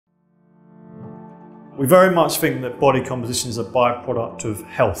We very much think that body composition is a byproduct of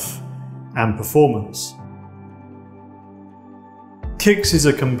health and performance. KICS is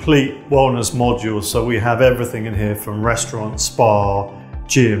a complete wellness module, so we have everything in here from restaurant, spa,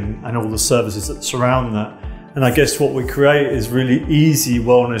 gym, and all the services that surround that. And I guess what we create is really easy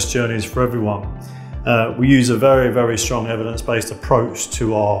wellness journeys for everyone. We use a very, very strong evidence-based approach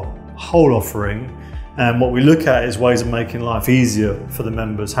to our whole offering. And what we look at is ways of making life easier for the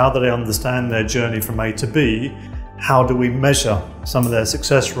members. How do they understand their journey from A to B? How do we measure some of their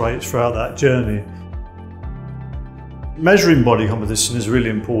success rates throughout that journey? Measuring body composition is really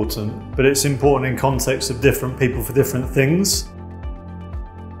important, but it's important in context of different people for different things.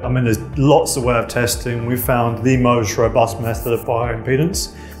 I mean, there's lots of way of testing. We found the most robust method of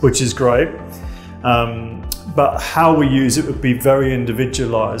bioimpedance, which is great. But how we use it would be very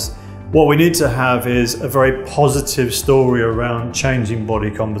individualized. What we need to have is a very positive story around changing body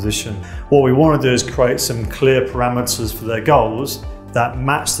composition. What we want to do is create some clear parameters for their goals that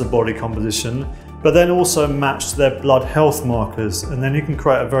match the body composition, but then also match their blood health markers. And then you can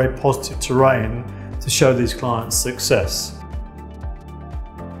create a very positive terrain to show these clients success.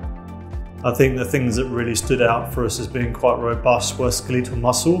 I think the things that really stood out for us as being quite robust were skeletal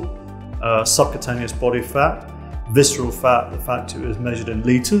muscle, subcutaneous body fat, visceral fat, the fact it was measured in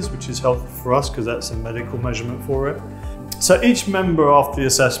litres, which is helpful for us because that's a medical measurement for it. So each member after the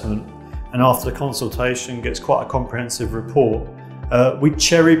assessment and after the consultation gets quite a comprehensive report. We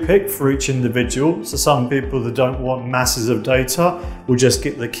cherry pick for each individual. So some people that don't want masses of data will just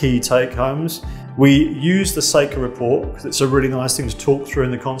get the key take homes. We use the seca report because it's a really nice thing to talk through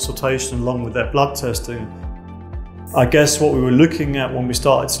in the consultation along with their blood testing. I guess what we were looking at when we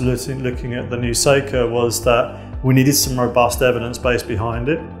started looking at the new seca was that we needed some robust evidence base behind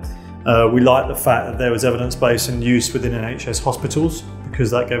it. We liked the fact that there was evidence base in use within NHS hospitals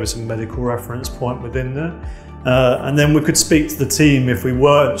because that gave us a medical reference point within there. And then we could speak to the team if we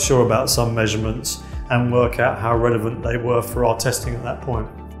weren't sure about some measurements and work out how relevant they were for our testing at that point.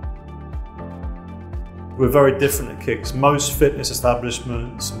 We're very different at KICS. Most fitness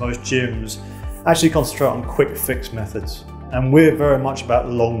establishments, most gyms actually concentrate on quick fix methods. And we're very much about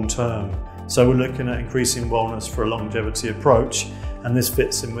long term. So we're looking at increasing wellness for a longevity approach. And this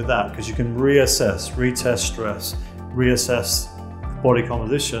fits in with that because you can reassess, retest stress, reassess body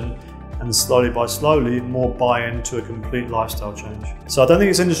composition, and slowly by slowly more buy into a complete lifestyle change. So I don't think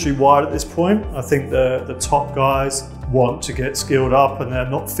it's industry wide at this point. I think the top guys want to get skilled up and they're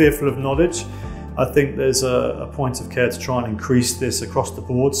not fearful of knowledge. I think there's a point of care to try and increase this across the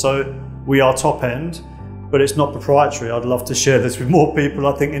board. So we are top end, but it's not proprietary. I'd love to share this with more people.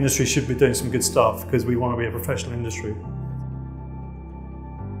 I think industry should be doing some good stuff because we want to be a professional industry.